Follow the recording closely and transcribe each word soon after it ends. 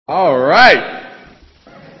All right.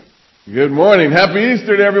 Good morning. Happy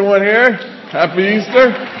Easter to everyone here. Happy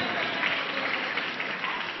Easter.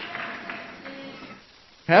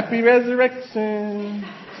 Happy resurrection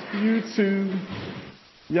to you too,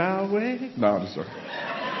 Yahweh. No, I'm just sorry.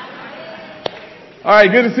 All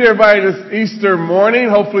right, good to see everybody this Easter morning.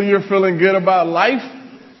 Hopefully you're feeling good about life.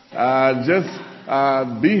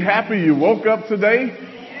 Be happy you woke up today.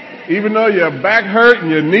 Even though your back hurt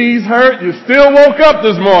and your knees hurt, you still woke up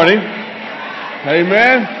this morning.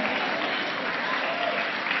 Amen.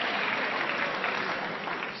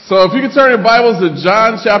 So if you can turn your Bibles to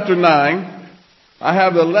John chapter 9, I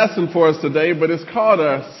have the lesson for us today, but it's called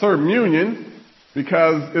a sermonion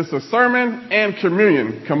because it's a sermon and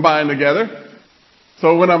communion combined together.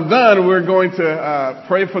 So when I'm done, we're going to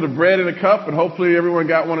pray for the bread and the cup, and hopefully everyone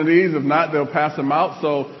got one of these. If not, they'll pass them out.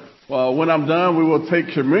 So when I'm done, we will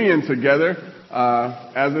take communion together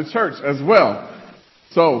as a church as well.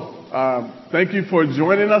 So thank you for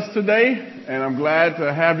joining us today, and I'm glad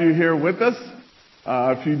to have you here with us.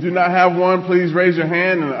 If you do not have one, please raise your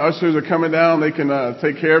hand, and the ushers are coming down. They can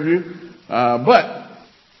take care of you. But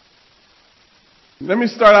let me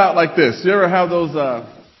start out like this. You ever have those...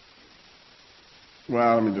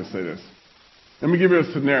 let me just say this. Let me give you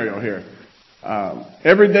a scenario here.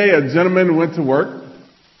 Every day a gentleman went to work,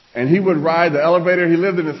 and he would ride the elevator. He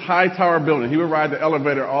lived in this high tower building. He would ride the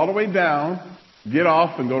elevator all the way down, get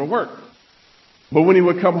off, and go to work. But when he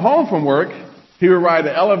would come home from work, he would ride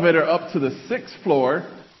the elevator up to the 6th floor,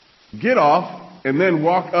 get off, and then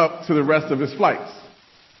walk up to the rest of his flights.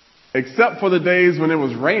 Except for the days when it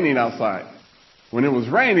was raining outside. When it was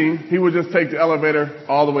raining, he would just take the elevator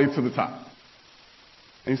all the way to the top.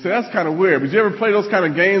 And you say, that's kind of weird. But you ever play those kind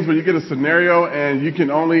of games where you get a scenario and you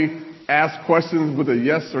can only ask questions with a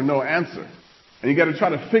yes or no answer? And you got to try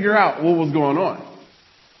to figure out what was going on.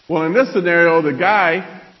 Well, in this scenario, the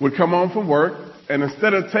guy would come home from work, and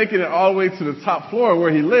instead of taking it all the way to the top floor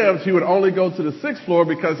where he lived, he would only go to the 6th floor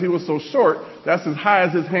because he was so short. That's as high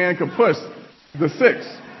as his hand could push the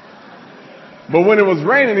 6th. But when it was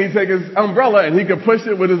raining, he'd take his umbrella and he could push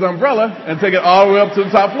it with his umbrella and take it all the way up to the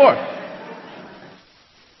top floor.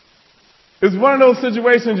 It's one of those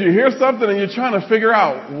situations you hear something and you're trying to figure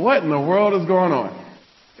out what in the world is going on.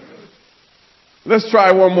 Let's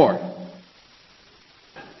try one more.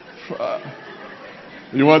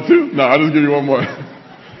 You want to? No, I'll just give you one more.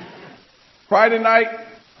 Friday night,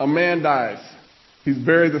 a man dies. He's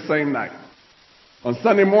buried the same night. On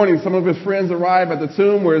Sunday morning, some of his friends arrive at the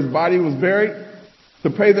tomb where his body was buried to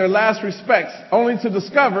pay their last respects, only to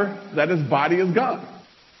discover that his body is gone.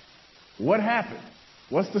 What happened?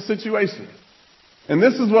 What's the situation? And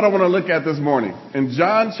this is what I want to look at this morning. In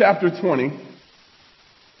John chapter 20,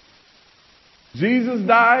 Jesus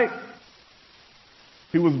died.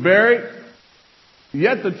 He was buried.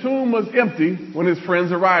 Yet the tomb was empty when his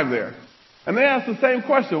friends arrived there. And they asked the same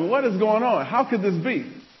question. What is going on? How could this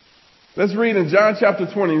be? Let's read in John chapter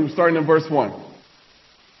 20, starting in verse 1.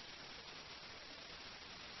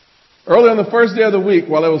 Early on the first day of the week,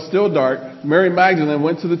 while it was still dark, Mary Magdalene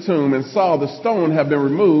went to the tomb and saw the stone had been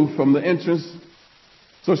removed from the entrance.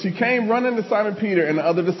 So she came running to Simon Peter and the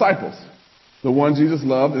other disciples, the one Jesus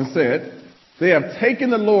loved, and said, "They have taken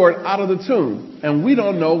the Lord out of the tomb, and we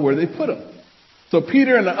don't know where they put him." So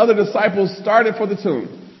Peter and the other disciples started for the tomb.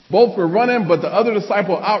 Both were running, but the other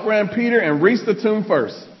disciple outran Peter and reached the tomb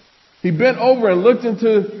first. He bent over and looked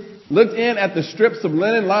in at the strips of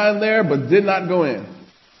linen lying there, but did not go in.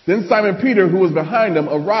 Then Simon Peter, who was behind him,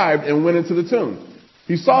 arrived and went into the tomb.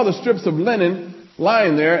 He saw the strips of linen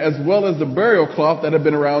lying there, as well as the burial cloth that had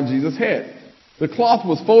been around Jesus' head. The cloth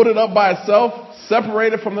was folded up by itself,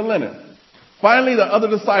 separated from the linen. Finally, the other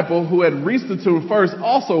disciple, who had reached the tomb first,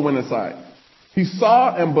 also went inside. He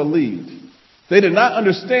saw and believed. They did not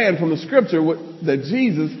understand from the scripture that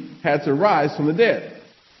Jesus had to rise from the dead.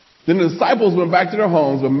 Then the disciples went back to their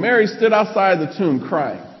homes, but Mary stood outside the tomb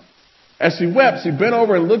crying. As she wept, she bent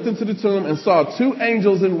over and looked into the tomb and saw 2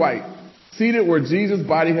 angels in white, seated where Jesus'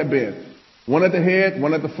 body had been, one at the head,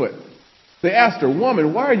 one at the foot. They asked her,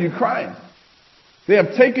 "Woman, why are you crying?" "They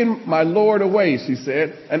have taken my Lord away," she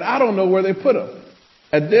said, "and I don't know where they put him."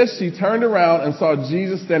 At this, she turned around and saw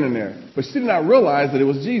Jesus standing there, but she did not realize that it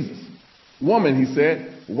was Jesus. "Woman," he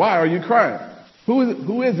said, "why are you crying?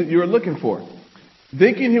 Who is it you are looking for?"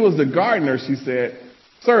 Thinking he was the gardener, she said,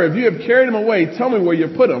 "Sir, if you have carried him away, tell me where you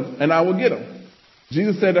put him, and I will get him."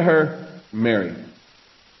 Jesus said to her, "Mary."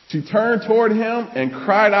 She turned toward him and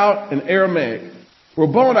cried out in Aramaic,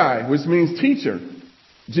 "Rabboni," which means teacher.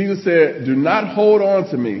 Jesus said, "Do not hold on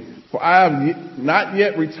to me, for I have not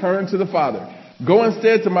yet returned to the Father. Go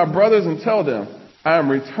instead to my brothers and tell them, I am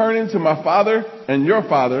returning to my Father and your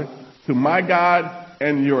Father, to my God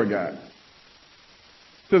and your God.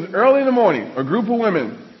 It says early in the morning, a group of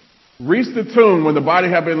women reached the tomb when the body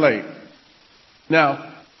had been laid.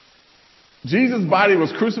 Now, Jesus' body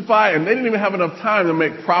was crucified, and they didn't even have enough time to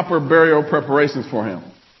make proper burial preparations for him.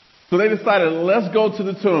 So they decided, let's go to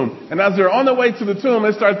the tomb. And as they're on their way to the tomb,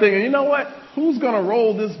 they start thinking, you know what? Who's going to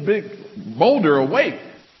roll this big boulder away?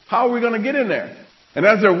 How are we going to get in there? And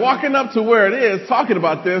as they're walking up to where it is, talking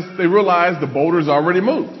about this, they realize the boulder's already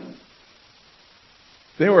moved.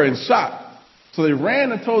 They were in shock. So they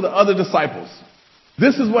ran and told the other disciples,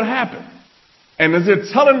 this is what happened. And as they're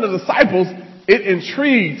telling the disciples, it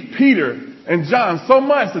intrigued Peter and John so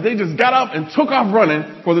much that they just got up and took off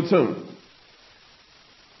running for the tomb.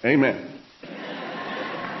 Amen.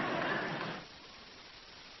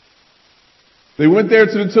 They went there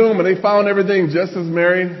to the tomb and they found everything just as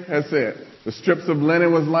Mary had said. The strips of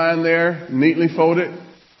linen was lying there, neatly folded.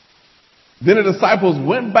 Then the disciples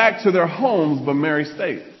went back to their homes, but Mary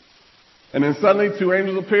stayed. And then suddenly 2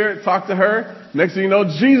 angels appeared, talked to her. Next thing you know,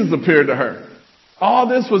 Jesus appeared to her. All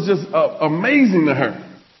this was just amazing to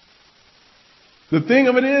her. The thing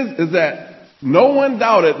of it is that no one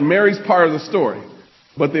doubted Mary's part of the story,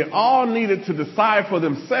 but they all needed to decide for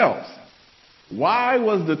themselves. Why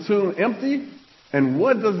was the tomb empty? And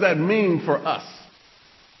what does that mean for us?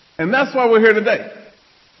 And that's why we're here today.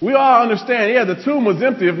 We all understand, the tomb was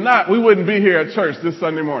empty. If not, we wouldn't be here at church this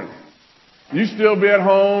Sunday morning. You still be at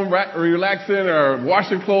home, relaxing or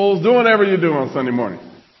washing clothes, doing whatever you do on Sunday morning.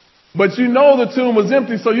 But you know the tomb was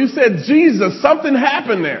empty, so you said, Jesus, something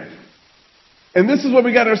happened there. And this is what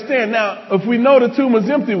we got to understand. Now, if we know the tomb was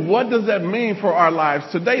empty, what does that mean for our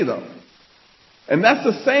lives today, though? And that's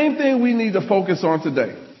the same thing we need to focus on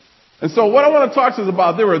today. And so what I want to talk to us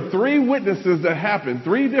about, there were 3 witnesses that happened,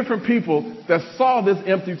 3 different people that saw this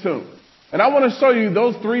empty tomb. And I want to show you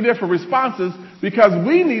those 3 different responses because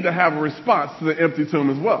we need to have a response to the empty tomb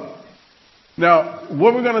as well. Now,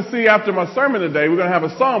 what we're going to see after my sermon today, we're going to have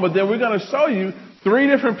a song, but then we're going to show you 3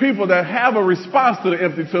 different people that have a response to the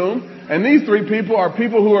empty tomb. And these 3 people are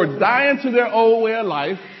people who are dying to their old way of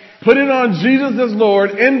life, putting on Jesus as Lord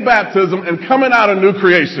in baptism, and coming out a new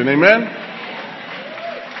creation. Amen?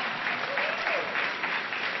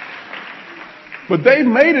 But they've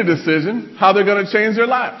made a decision how they're going to change their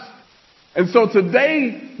lives. And so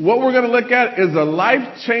today, what we're going to look at is a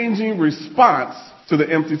life-changing response to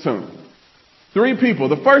the empty tomb. 3 people.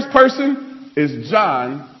 The first person is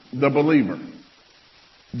John the believer.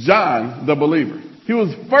 John the believer. He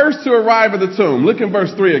was first to arrive at the tomb. Look in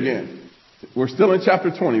verse 3 again. We're still in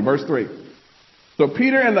chapter 20, verse 3. So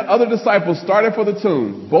Peter and the other disciples started for the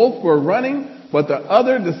tomb. Both were running, but the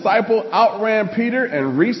other disciple outran Peter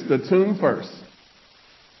and reached the tomb first.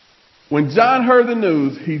 When John heard the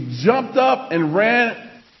news, he jumped up and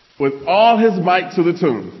ran with all his might to the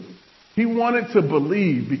tomb. He wanted to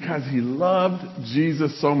believe because he loved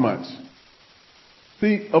Jesus so much.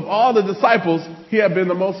 See, of all the disciples, he had been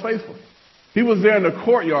the most faithful. He was there in the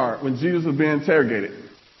courtyard when Jesus was being interrogated.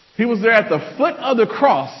 He was there at the foot of the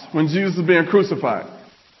cross when Jesus was being crucified.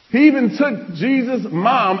 He even took Jesus'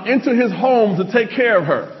 mom into his home to take care of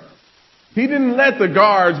her. He didn't let the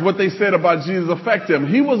guards, what they said about Jesus, affect him.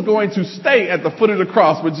 He was going to stay at the foot of the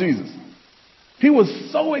cross with Jesus. He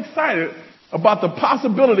was so excited about the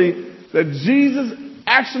possibility that Jesus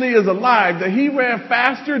actually is alive that he ran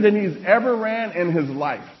faster than he's ever ran in his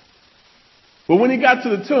life. But when he got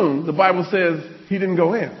to the tomb, the Bible says he didn't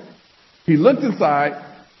go in. He looked inside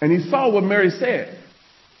and he saw what Mary said.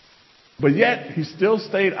 But yet he still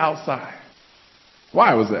stayed outside.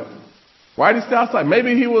 Why was that? Why did he stay outside?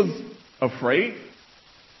 Maybe he was afraid.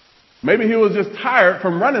 Maybe he was just tired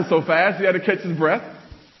from running so fast he had to catch his breath.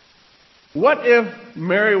 What if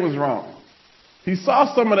Mary was wrong? He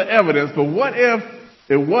saw some of the evidence, but what if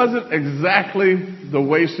it wasn't exactly the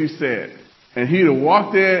way she said? And he'd have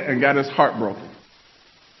walked in and got his heart broken.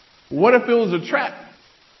 What if it was a trap?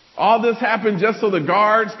 All this happened just so the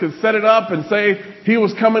guards could set it up and say he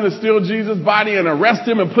was coming to steal Jesus' body and arrest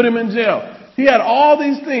him and put him in jail. He had all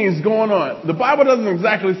these things going on. The Bible doesn't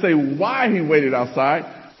exactly say why he waited outside,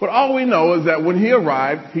 but all we know is that when he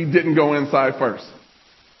arrived, he didn't go inside first.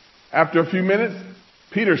 After a few minutes,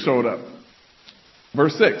 Peter showed up.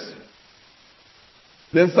 Verse 6.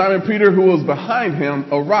 Then Simon Peter, who was behind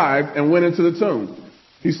him, arrived and went into the tomb.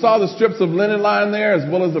 He saw the strips of linen lying there,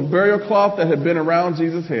 as well as a burial cloth that had been around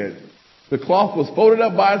Jesus' head. The cloth was folded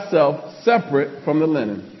up by itself, separate from the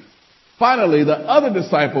linen. Finally, the other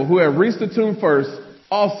disciple who had reached the tomb first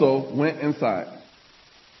also went inside.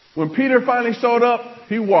 When Peter finally showed up,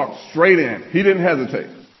 he walked straight in. He didn't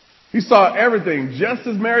hesitate. He saw everything just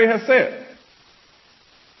as Mary had said.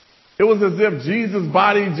 It was as if Jesus'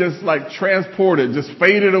 body just like transported, just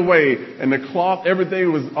faded away, and the cloth,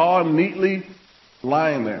 everything was all neatly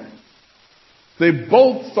lying there. They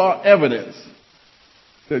both saw evidence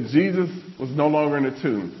that Jesus was no longer in the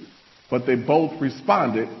tomb, but they both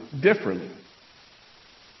responded differently.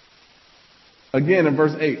 Again, in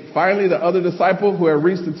verse 8, finally the other disciple who had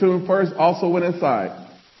reached the tomb first also went inside.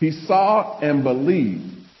 He saw and believed.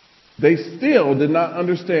 They still did not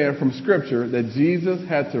understand from Scripture that Jesus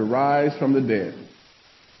had to rise from the dead.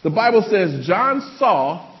 The Bible says John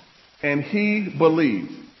saw and he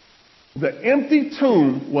believed. The empty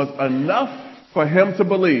tomb was enough for him to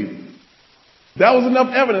believe. That was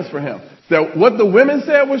enough evidence for him. That what the women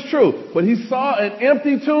said was true. But he saw an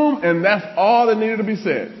empty tomb, and that's all that needed to be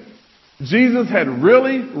said. Jesus had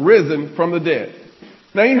really risen from the dead.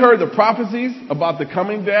 Now, he heard the prophecies about the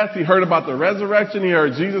coming death. He heard about the resurrection. He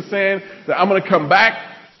heard Jesus saying that I'm going to come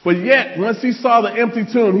back. But yet, once he saw the empty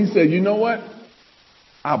tomb, he said, you know what?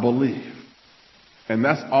 I believe. And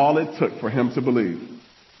that's all it took for him to believe.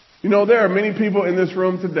 You know, there are many people in this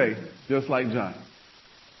room today, just like John.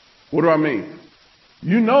 What do I mean?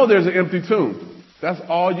 You know there's an empty tomb. That's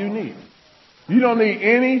all you need. You don't need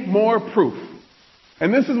any more proof.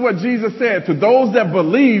 And this is what Jesus said to those that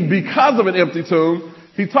believe because of an empty tomb.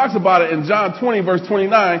 He talks about it in John 20, verse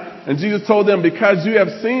 29. And Jesus told them, because you have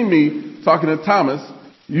seen me, talking to Thomas,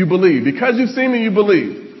 you believe. Because you've seen me, you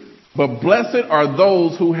believe. But blessed are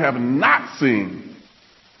those who have not seen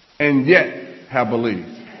and yet have believed.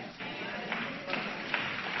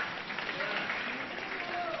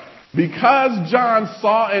 Because John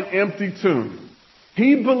saw an empty tomb,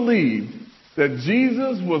 he believed that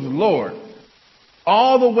Jesus was Lord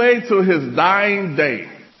all the way to his dying day.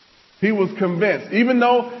 He was convinced, even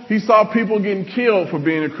though he saw people getting killed for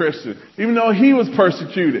being a Christian, even though he was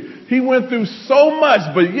persecuted, he went through so much,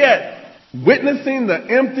 but yet witnessing the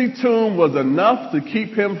empty tomb was enough to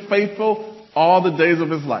keep him faithful all the days of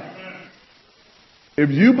his life. If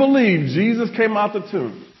you believe Jesus came out the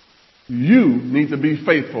tomb, you need to be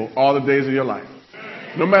faithful all the days of your life.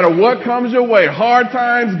 No matter what comes your way, hard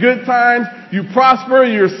times, good times, you prosper,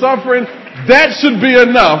 you're suffering, that should be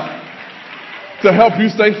enough to help you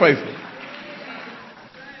stay faithful.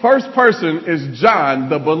 First person is John,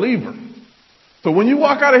 the believer. So when you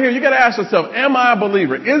walk out of here, you got to ask yourself, am I a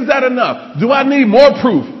believer? Is that enough? Do I need more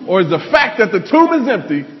proof? Or is the fact that the tomb is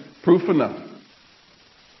empty proof enough?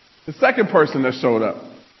 The second person that showed up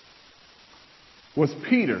was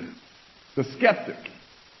Peter, the skeptic.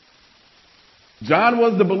 John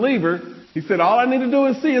was the believer. He said, all I need to do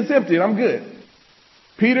is see it's empty and I'm good.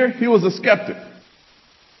 Peter, he was a skeptic.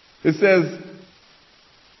 It says,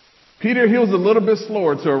 Peter, he was a little bit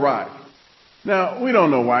slower to arrive. Now, we don't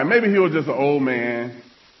know why. Maybe he was just an old man.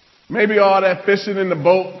 Maybe all that fishing in the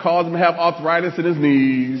boat caused him to have arthritis in his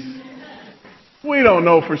knees. We don't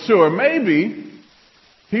know for sure. Maybe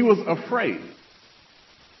he was afraid.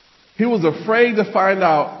 He was afraid to find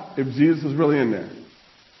out if Jesus was really in there.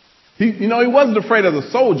 He wasn't afraid of the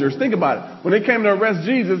soldiers. Think about it. When they came to arrest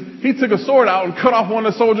Jesus, he took a sword out and cut off one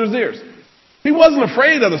of the soldiers' ears. He wasn't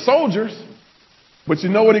afraid of the soldiers. But you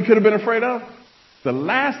know what he could have been afraid of? The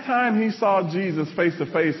last time he saw Jesus face to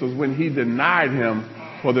face was when he denied him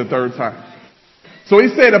for the third time. So he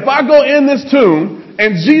said, if I go in this tomb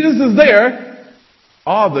and Jesus is there,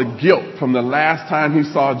 all the guilt from the last time he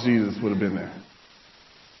saw Jesus would have been there.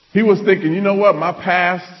 He was thinking, you know what, my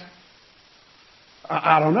past,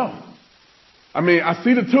 I don't know. I mean, I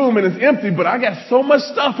see the tomb and it's empty, but I got so much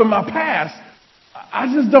stuff in my past,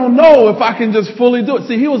 I just don't know if I can just fully do it.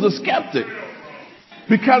 See, he was a skeptic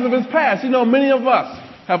because of his past. You know, many of us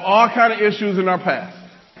have all kind of issues in our past.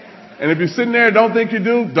 And if you're sitting there and don't think you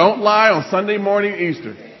do, don't lie on Sunday morning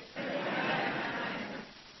Easter.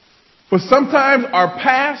 But sometimes our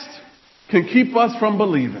past can keep us from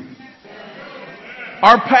believing.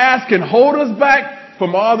 Our past can hold us back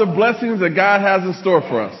from all the blessings that God has in store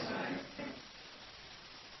for us.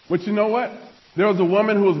 But you know what? There was a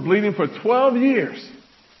woman who was bleeding for 12 years.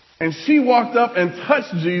 And she walked up and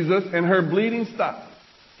touched Jesus and her bleeding stopped.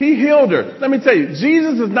 He healed her. Let me tell you,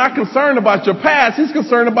 Jesus is not concerned about your past. He's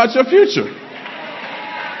concerned about your future.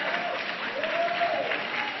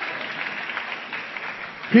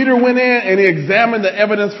 Peter went in and he examined the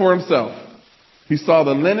evidence for himself. He saw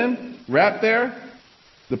the linen wrapped there,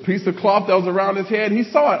 the piece of cloth that was around his head. He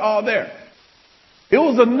saw it all there. It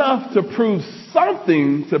was enough to prove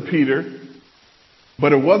something to Peter,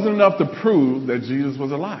 but it wasn't enough to prove that Jesus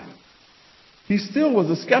was alive. He still was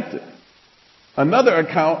a skeptic. Another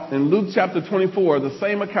account in Luke chapter 24, the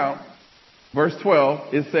same account, verse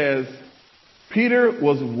 12, it says, Peter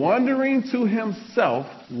was wondering to himself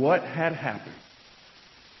what had happened.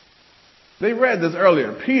 They read this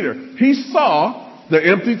earlier. Peter, he saw the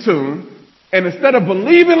empty tomb, and instead of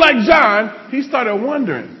believing like John, he started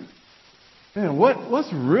wondering, man,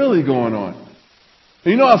 what's really going on?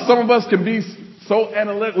 And you know how some of us can be so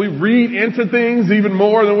analytic, we read into things even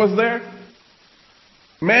more than what's there?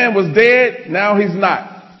 Man was dead, now he's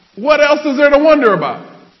not. What else is there to wonder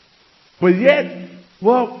about? But yet,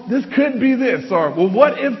 well, this could be this, or well,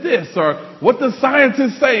 what if this, or what the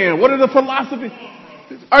scientists saying, what are the philosophies?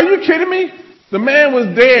 Are you kidding me? The man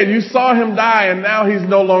was dead, you saw him die, and now he's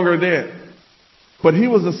no longer dead. But he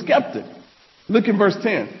was a skeptic. Look in verse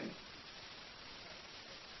 10.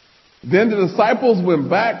 Then the disciples went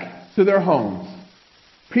back to their homes.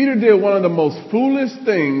 Peter did one of the most foolish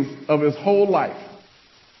things of his whole life.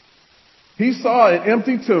 He saw an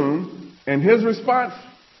empty tomb, and his response,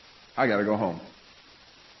 I got to go home.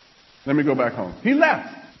 Let me go back home. He left.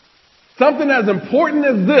 Something as important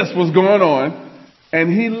as this was going on, and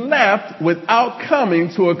he left without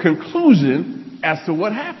coming to a conclusion as to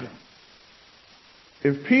what happened.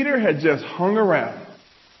 If Peter had just hung around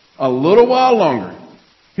a little while longer,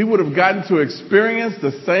 he would have gotten to experience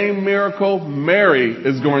the same miracle Mary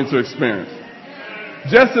is going to experience.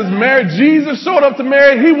 Just as Jesus showed up to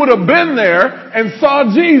Mary, he would have been there and saw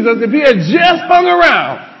Jesus if he had just hung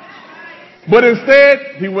around. But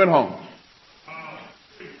instead, he went home.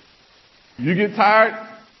 You get tired,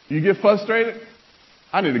 you get frustrated,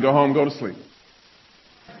 I need to go home and go to sleep.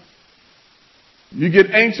 You get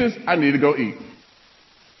anxious, I need to go eat.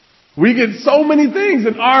 We get so many things,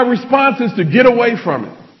 and our response is to get away from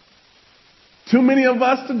it. Too many of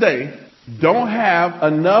us today don't have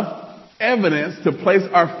enough evidence to place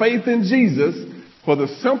our faith in Jesus for the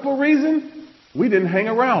simple reason we didn't hang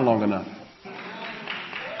around long enough.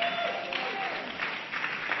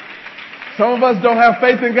 Some of us don't have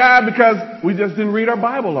faith in God because we just didn't read our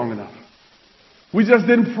Bible long enough. We just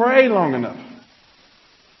didn't pray long enough.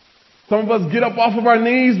 Some of us get up off of our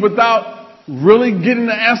knees without really getting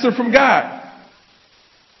the answer from God.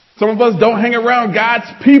 Some of us don't hang around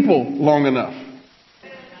God's people long enough.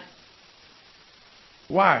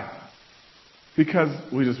 Why? Because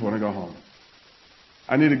we just want to go home.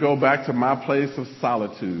 I need to go back to my place of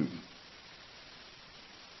solitude.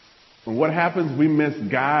 And what happens? We miss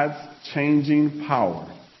God's changing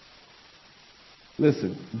power.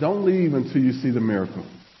 Listen, don't leave until you see the miracle.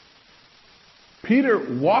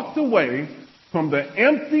 Peter walked away from the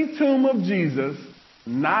empty tomb of Jesus,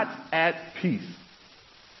 not at peace.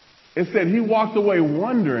 It said he walked away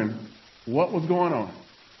wondering what was going on.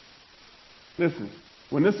 Listen,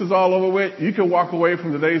 when this is all over with, you can walk away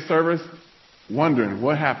from today's service wondering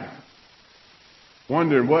what happened.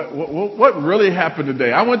 Wondering what really happened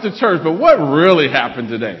today. I went to church, but what really happened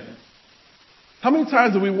today? How many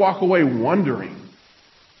times do we walk away wondering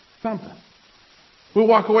something? We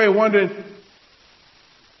walk away wondering,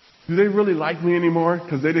 do they really like me anymore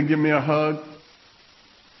because they didn't give me a hug?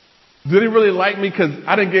 Do they really like me because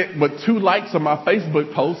I didn't get but 2 likes on my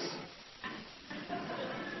Facebook post?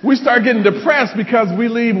 We start getting depressed because we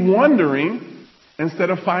leave wondering instead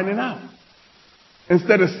of finding out.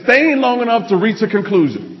 Instead of staying long enough to reach a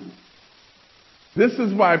conclusion. This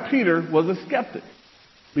is why Peter was a skeptic.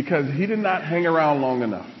 Because he did not hang around long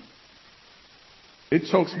enough. It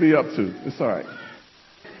chokes me up too. It's all right.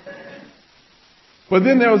 But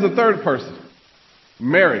then there was a third person.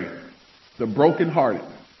 Mary, the brokenhearted.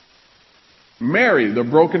 Mary, the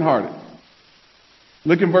brokenhearted.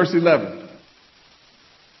 Look in verse 11.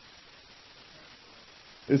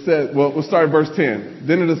 It says, well, we'll start at verse 10.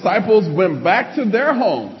 Then the disciples went back to their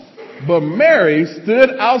homes, but Mary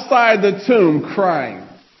stood outside the tomb crying.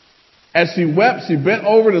 As she wept, she bent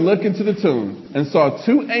over to look into the tomb and saw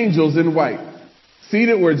 2 angels in white,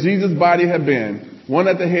 seated where Jesus' body had been, one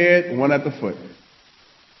at the head and one at the foot.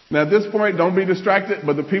 Now at this point, don't be distracted,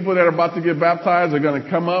 but the people that are about to get baptized are going to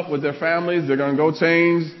come up with their families. They're going to go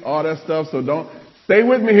change, all that stuff. So don't, stay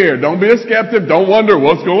with me here. Don't be a skeptic. Don't wonder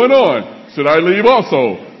what's going on. Should I leave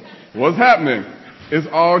also? What's happening? It's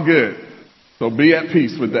all good. So be at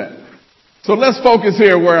peace with that. So let's focus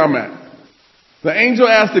here where I'm at. The angel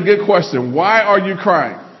asked a good question. Why are you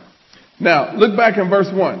crying? Now, look back in verse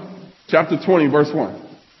 1, chapter 20, verse 1.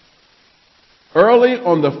 Early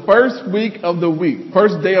on the first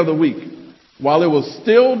day of the week, while it was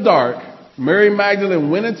still dark, Mary Magdalene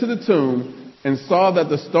went into the tomb and saw that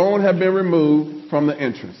the stone had been removed from the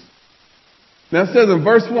entrance. Now it says in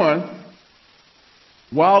verse 1,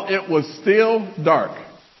 while it was still dark.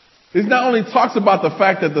 This not only talks about the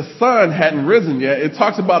fact that the sun hadn't risen yet, it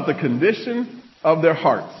talks about the condition of their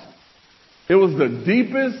hearts. It was the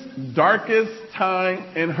deepest, darkest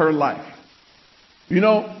time in her life. You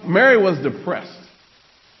know, Mary was depressed.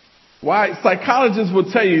 Why? Psychologists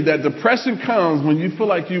will tell you that depression comes when you feel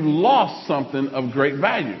like you've lost something of great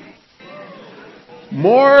value.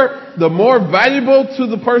 The more valuable to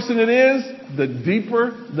the person it is, the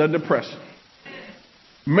deeper the depression.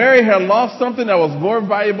 Mary had lost something that was more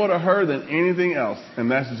valuable to her than anything else, and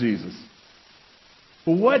that's Jesus.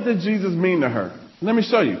 But what did Jesus mean to her? Let me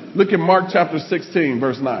show you. Look at Mark chapter 16,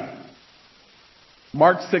 verse 9.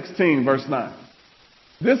 Mark 16, verse 9.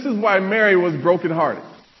 This is why Mary was brokenhearted.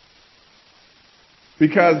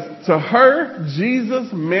 Because to her, Jesus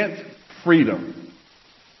meant freedom.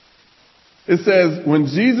 It says, when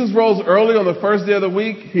Jesus rose early on the first day of the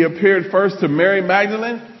week, he appeared first to Mary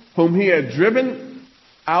Magdalene, whom he had driven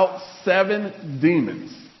out 7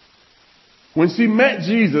 demons. When she met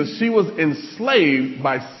Jesus, she was enslaved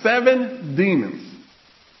by 7 demons.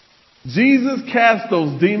 Jesus cast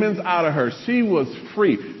those demons out of her. She was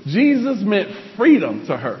free. Jesus meant freedom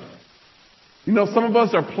to her. You know, some of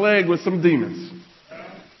us are plagued with some demons.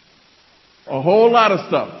 A whole lot of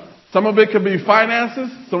stuff. Some of it could be finances.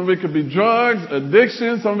 Some of it could be drugs,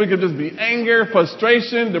 addiction. Some of it could just be anger,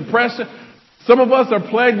 frustration, depression. Some of us are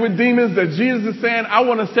plagued with demons that Jesus is saying, I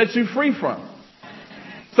want to set you free from.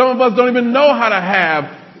 Some of us don't even know how to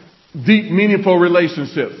have deep, meaningful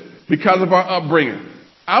relationships because of our upbringing.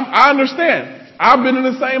 I understand. I've been in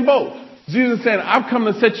the same boat. Jesus is saying, I've come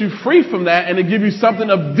to set you free from that and to give you something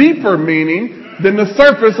of deeper meaning than the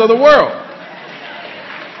surface of the world.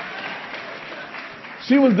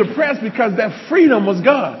 She was depressed because that freedom was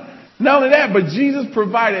gone. Not only that, but Jesus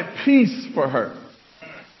provided peace for her.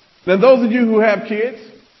 Now, those of you who have kids,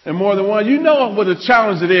 and more than one, you know what a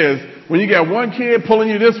challenge it is when you got one kid pulling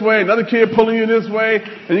you this way, another kid pulling you this way,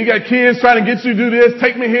 and you got kids trying to get you to do this,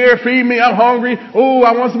 take me here, feed me, I'm hungry, oh,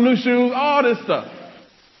 I want some new shoes, all this stuff.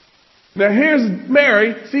 Now, here's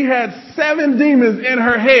Mary. She had 7 demons in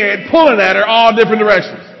her head pulling at her all different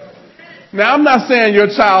directions. Now, I'm not saying your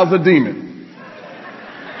child's a demon.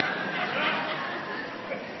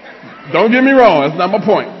 Don't get me wrong. That's not my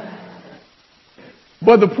point.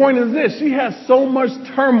 But the point is this. She has so much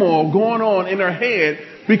turmoil going on in her head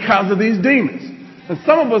because of these demons. And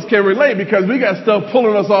some of us can relate because we got stuff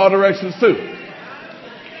pulling us all directions too.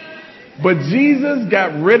 But Jesus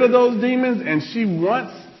got rid of those demons, and she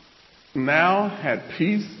once now had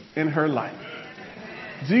peace in her life.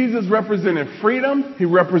 Jesus represented freedom. He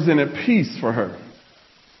represented peace for her.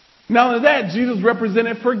 Not only that, Jesus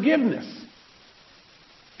represented forgiveness.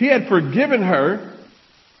 He had forgiven her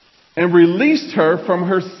and released her from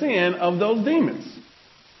her sin of those demons.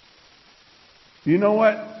 You know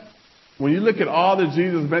what? When you look at all that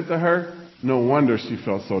Jesus meant to her, no wonder she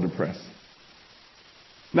felt so depressed.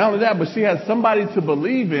 Not only that, but she had somebody to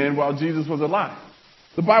believe in while Jesus was alive.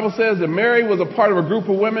 The Bible says that Mary was a part of a group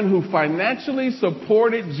of women who financially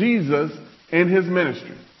supported Jesus in his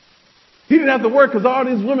ministry. He didn't have to work because all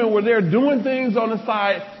these women were there doing things on the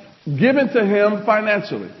side, given to him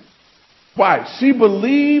financially. Why? She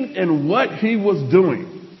believed in what he was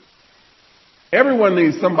doing. Everyone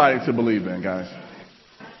needs somebody to believe in, guys.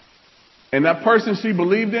 And that person she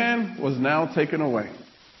believed in was now taken away.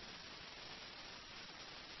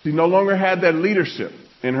 She no longer had that leadership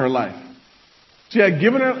in her life. He had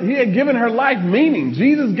given her life meaning.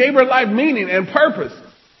 Jesus gave her life meaning and purpose.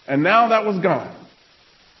 And now that was gone.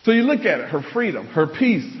 So you look at it, her freedom, her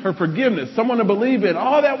peace, her forgiveness, someone to believe in,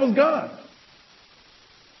 all that was gone.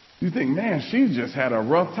 You think, man, she just had a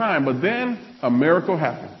rough time. But then a miracle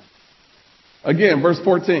happened. Again, verse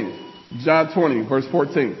 14. John 20, verse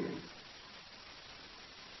 14.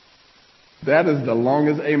 That is the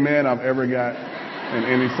longest amen I've ever got in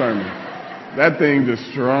any sermon. That thing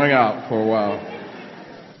just strung out for a while.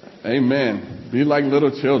 Amen. Be like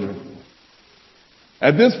little children.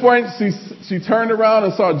 At this point, she turned around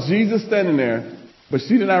and saw Jesus standing there, but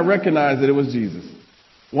she did not recognize that it was Jesus.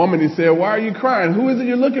 Woman, he said, why are you crying? Who is it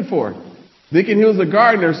you're looking for? Thinking he was a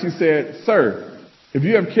gardener, she said, Sir, if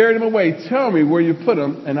you have carried him away, tell me where you put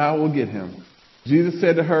him, and I will get him. Jesus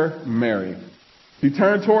said to her, Mary. She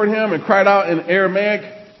turned toward him and cried out in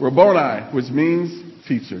Aramaic, Rabboni, which means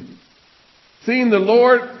teacher. Seeing the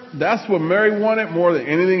Lord, that's what Mary wanted more than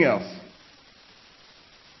anything else.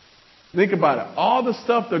 Think about it. All the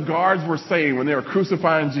stuff the guards were saying when they were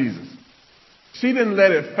crucifying Jesus, she didn't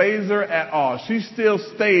let it faze her at all. She still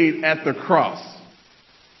stayed at the cross.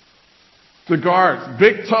 The guards,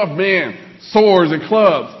 big tough men, swords and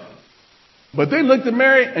clubs. But they looked at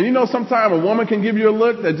Mary, and you know sometimes a woman can give you a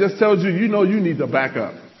look that just tells you, you know you need to back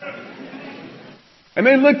up. And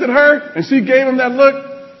they looked at her, and she gave them that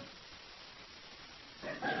look.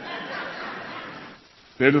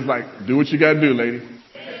 They're just like, do what you got to do, lady.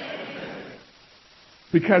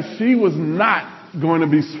 Because she was not going to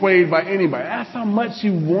be swayed by anybody. That's how much she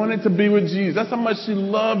wanted to be with Jesus. That's how much she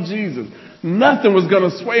loved Jesus. Nothing was going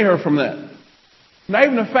to sway her from that. Not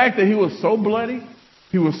even the fact that he was so bloody,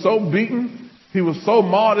 he was so beaten, he was so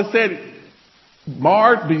mauled. It said,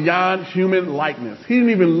 marred beyond human likeness. He didn't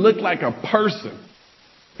even look like a person.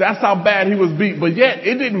 That's how bad he was beat. But yet,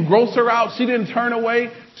 it didn't gross her out. She didn't turn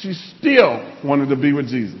away. She still wanted to be with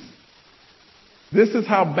Jesus. This is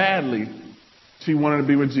how badly she wanted to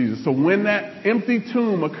be with Jesus. So when that empty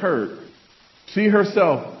tomb occurred, she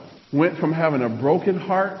herself went from having a broken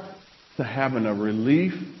heart to having a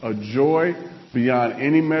relief, a joy beyond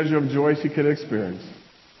any measure of joy she could experience.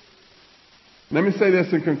 Let me say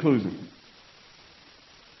this in conclusion.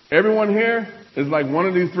 Everyone here is like one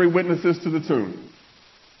of these three witnesses to the tomb.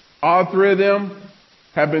 All three of them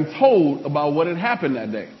have been told about what had happened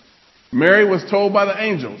that day. Mary was told by the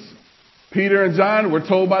angels. Peter and John were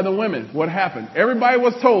told by the women what happened. Everybody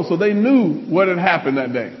was told, so they knew what had happened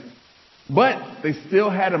that day. But they still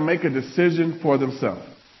had to make a decision for themselves.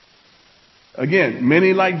 Again,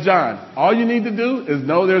 many like John, all you need to do is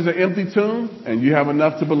know there's an empty tomb and you have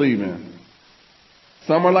enough to believe in.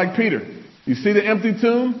 Some are like Peter. You see the empty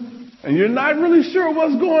tomb and you're not really sure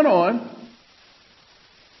what's going on.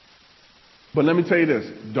 But let me tell you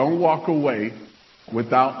this, don't walk away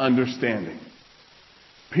without understanding.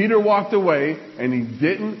 Peter walked away and he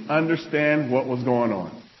didn't understand what was going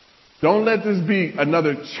on. Don't let this be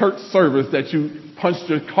another church service that you punched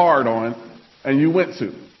your card on and you went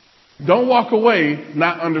to. Don't walk away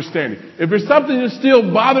not understanding. If there's something that's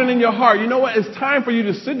still bothering in your heart, you know what? It's time for you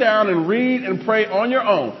to sit down and read and pray on your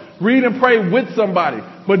own. Read and pray with somebody.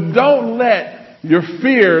 But don't let your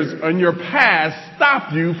fears and your past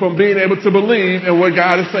stop you from being able to believe in what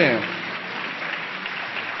God is saying.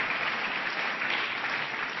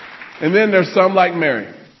 And then there's some like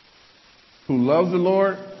Mary who loves the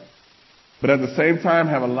Lord, but at the same time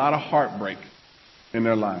have a lot of heartbreak in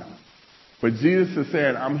their life. But Jesus is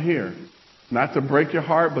saying, I'm here not to break your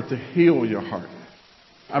heart, but to heal your heart.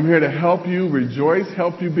 I'm here to help you rejoice,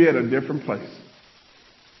 help you be at a different place.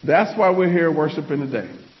 That's why we're here worshiping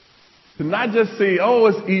today. To not just see, oh,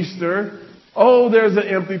 it's Easter, oh, there's an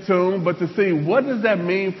empty tomb, but to see what does that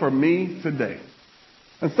mean for me today?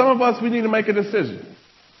 And some of us, we need to make a decision.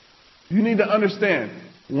 You need to understand,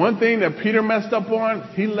 one thing that Peter messed up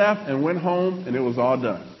on, he left and went home and it was all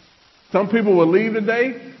done. Some people will leave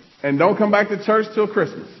today and don't come back to church till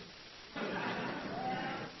Christmas.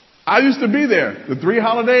 I used to be there. The 3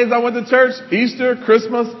 holidays I went to church, Easter,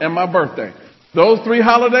 Christmas, and my birthday. Those 3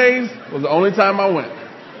 holidays was the only time I went.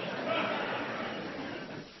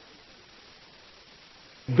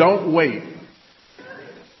 Don't wait.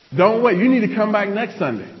 Don't wait. You need to come back next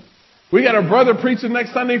Sunday. We got a brother preaching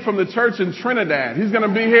next Sunday from the church in Trinidad. He's going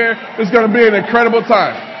to be here. It's going to be an incredible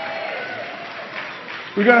time.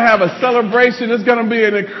 We're going to have a celebration. It's going to be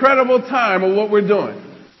an incredible time of what we're doing.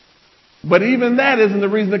 But even that isn't the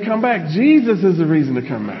reason to come back. Jesus is the reason to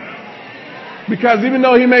come back. Because even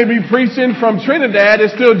though he may be preaching from Trinidad,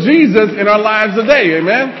 it's still Jesus in our lives today.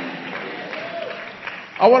 Amen?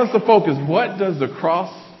 I want us to focus. What does the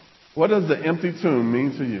cross, what does the empty tomb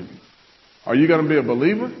mean to you? Are you going to be a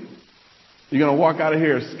believer? Are you going to walk out of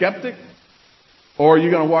here a skeptic? Or are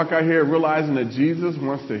you going to walk out here realizing that Jesus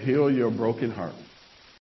wants to heal your broken heart?